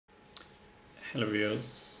Hello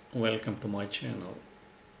viewers, welcome to my channel.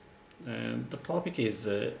 And the topic is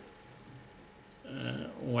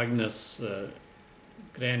Wegener's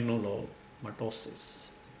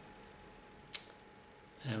granulomatosis,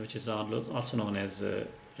 which is also known as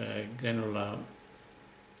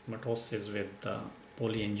granulomatosis with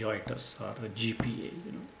polyangiitis or GPA.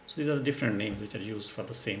 So these are the different names which are used for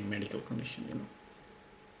the same medical condition.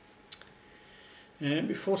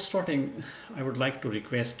 Before starting, I would like to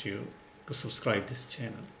request you to subscribe this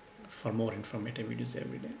channel for more informative videos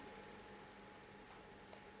every day.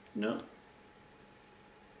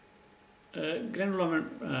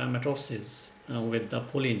 Granulomatosis with the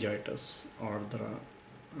polyangiitis or the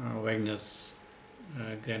Wegener's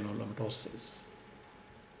granulomatosis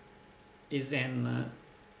is an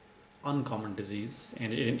uncommon disease,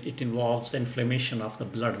 and it involves inflammation of the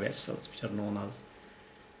blood vessels, which are known as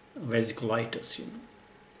vasculitis.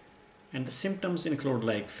 And the symptoms include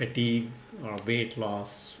like fatigue or weight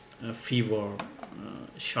loss, fever,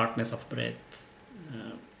 shortness of breath,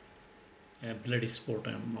 bloody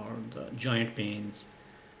sputum or the joint pains,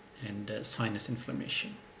 and sinus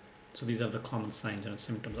inflammation. So these are the common signs and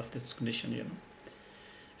symptoms of this condition.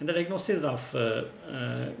 And the diagnosis of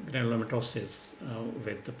granulomatosis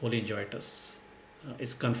with the polyangiitis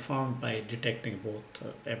is confirmed by detecting both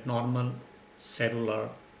abnormal cellular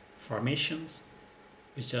formations,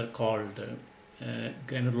 which are called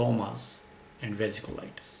granulomas and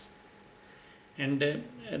vasculitis. And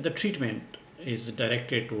the treatment is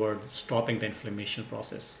directed towards stopping the inflammation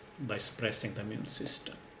process by suppressing the immune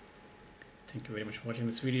system. Thank you very much for watching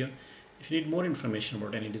this video. If you need more information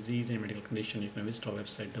about any disease, any medical condition, you can visit our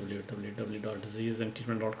website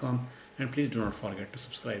www.diseaseandtreatment.com, and please do not forget to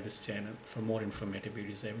subscribe this channel for more informative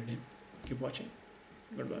videos every day. Keep watching.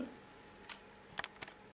 Goodbye.